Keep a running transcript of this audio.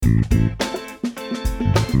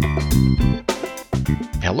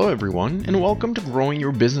Hello everyone, and welcome to Growing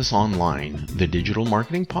Your Business Online, the digital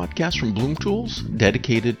marketing podcast from Bloom Tools,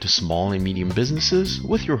 dedicated to small and medium businesses,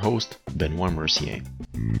 with your host, Benoit Mercier.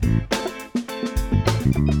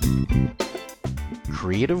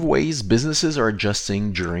 Creative ways businesses are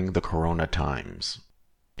adjusting during the corona times.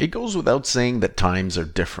 It goes without saying that times are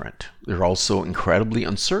different. They're also incredibly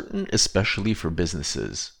uncertain, especially for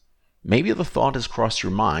businesses. Maybe the thought has crossed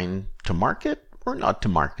your mind to market or not to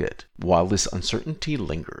market while this uncertainty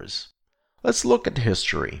lingers. Let's look at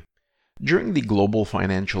history. During the global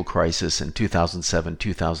financial crisis in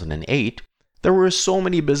 2007-2008, there were so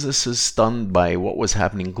many businesses stunned by what was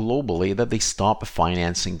happening globally that they stopped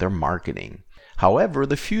financing their marketing. However,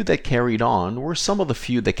 the few that carried on were some of the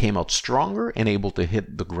few that came out stronger and able to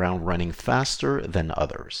hit the ground running faster than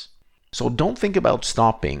others. So don't think about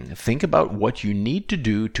stopping. Think about what you need to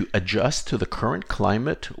do to adjust to the current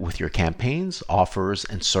climate with your campaigns, offers,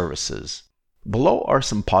 and services. Below are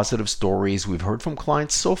some positive stories we've heard from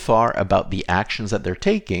clients so far about the actions that they're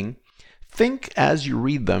taking. Think as you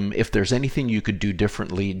read them if there's anything you could do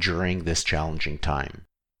differently during this challenging time.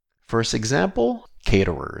 First example,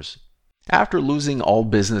 caterers. After losing all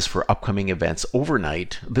business for upcoming events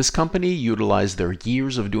overnight, this company utilized their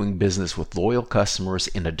years of doing business with loyal customers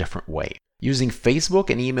in a different way. Using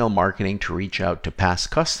Facebook and email marketing to reach out to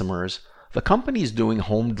past customers, the company is doing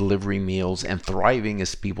home delivery meals and thriving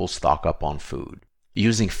as people stock up on food.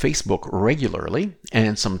 Using Facebook regularly,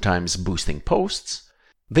 and sometimes boosting posts,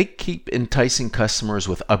 they keep enticing customers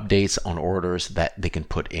with updates on orders that they can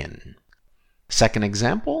put in. Second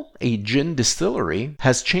example, a gin distillery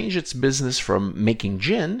has changed its business from making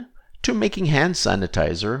gin to making hand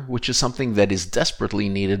sanitizer, which is something that is desperately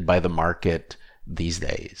needed by the market these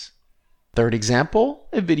days. Third example,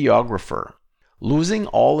 a videographer. Losing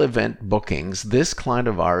all event bookings, this client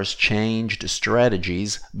of ours changed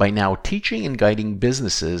strategies by now teaching and guiding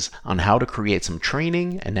businesses on how to create some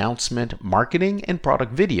training, announcement, marketing, and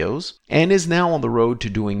product videos, and is now on the road to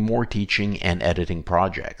doing more teaching and editing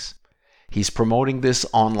projects. He's promoting this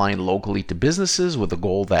online locally to businesses with the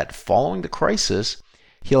goal that following the crisis,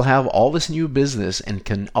 he'll have all this new business and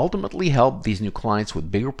can ultimately help these new clients with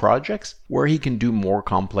bigger projects where he can do more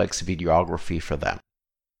complex videography for them.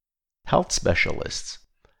 Health specialists.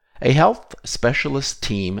 A health specialist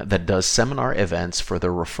team that does seminar events for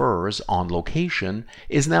their referrers on location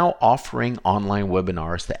is now offering online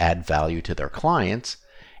webinars to add value to their clients,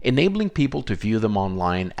 enabling people to view them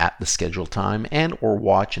online at the scheduled time and or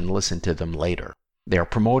watch and listen to them later. They are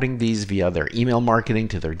promoting these via their email marketing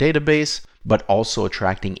to their database, but also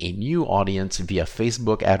attracting a new audience via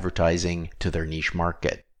Facebook advertising to their niche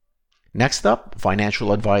market. Next up,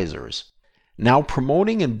 financial advisors. Now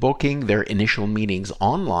promoting and booking their initial meetings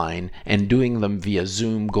online and doing them via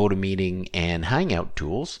Zoom, GoToMeeting, and Hangout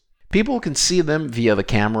tools, people can see them via the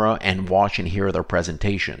camera and watch and hear their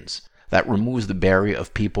presentations. That removes the barrier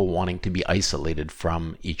of people wanting to be isolated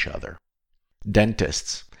from each other.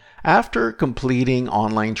 Dentists. After completing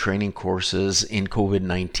online training courses in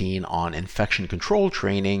COVID-19 on infection control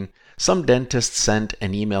training, some dentists sent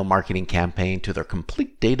an email marketing campaign to their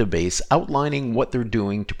complete database outlining what they're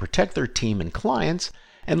doing to protect their team and clients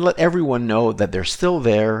and let everyone know that they're still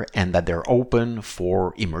there and that they're open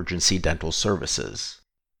for emergency dental services.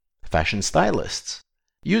 Fashion stylists.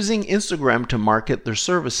 Using Instagram to market their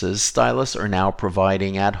services, stylists are now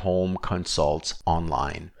providing at-home consults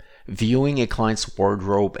online, viewing a client's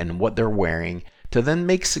wardrobe and what they're wearing to then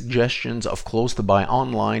make suggestions of clothes to buy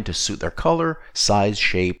online to suit their color, size,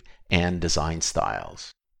 shape, and design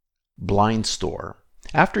styles. Blind store.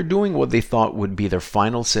 After doing what they thought would be their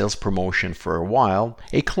final sales promotion for a while,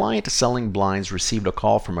 a client selling blinds received a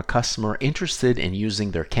call from a customer interested in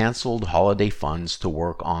using their canceled holiday funds to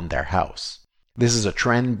work on their house. This is a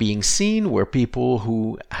trend being seen where people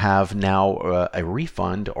who have now a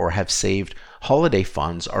refund or have saved holiday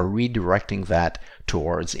funds are redirecting that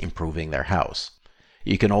towards improving their house.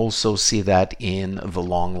 You can also see that in the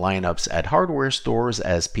long lineups at hardware stores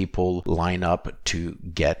as people line up to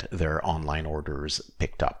get their online orders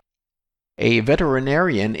picked up. A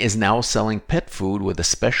veterinarian is now selling pet food with a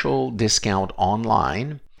special discount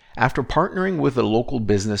online after partnering with a local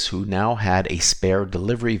business who now had a spare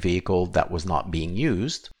delivery vehicle that was not being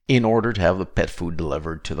used in order to have the pet food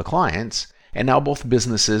delivered to the clients, and now both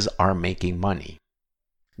businesses are making money.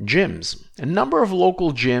 Gyms. A number of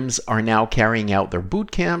local gyms are now carrying out their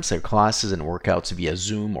boot camps, their classes and workouts via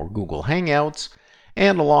Zoom or Google Hangouts,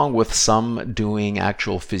 and along with some doing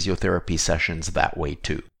actual physiotherapy sessions that way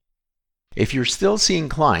too. If you're still seeing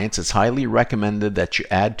clients, it's highly recommended that you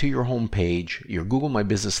add to your homepage, your Google My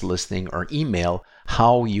Business listing, or email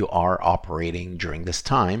how you are operating during this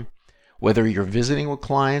time, whether you're visiting with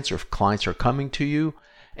clients or if clients are coming to you,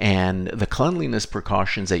 and the cleanliness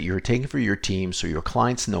precautions that you're taking for your team so your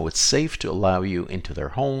clients know it's safe to allow you into their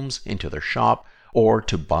homes, into their shop, or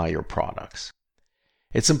to buy your products.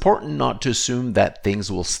 It's important not to assume that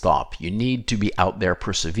things will stop. You need to be out there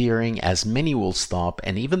persevering, as many will stop,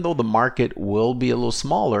 and even though the market will be a little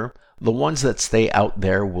smaller, the ones that stay out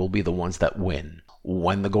there will be the ones that win.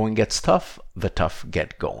 When the going gets tough, the tough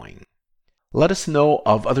get going. Let us know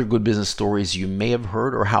of other good business stories you may have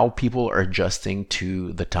heard or how people are adjusting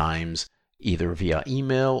to the times, either via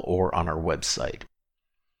email or on our website.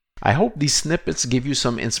 I hope these snippets give you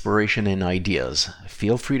some inspiration and ideas.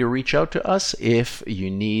 Feel free to reach out to us if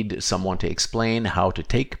you need someone to explain how to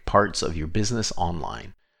take parts of your business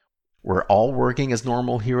online. We're all working as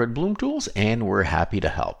normal here at Bloom Tools, and we're happy to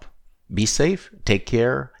help. Be safe, take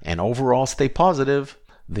care, and overall stay positive.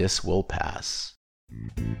 This will pass.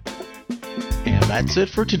 And that's it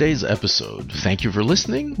for today's episode. Thank you for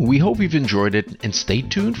listening. We hope you've enjoyed it, and stay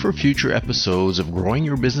tuned for future episodes of Growing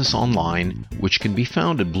Your Business Online, which can be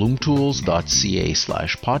found at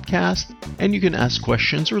bloomtools.ca/podcast, and you can ask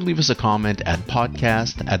questions or leave us a comment at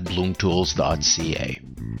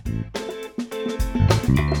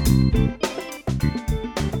podcast@bloomtools.ca.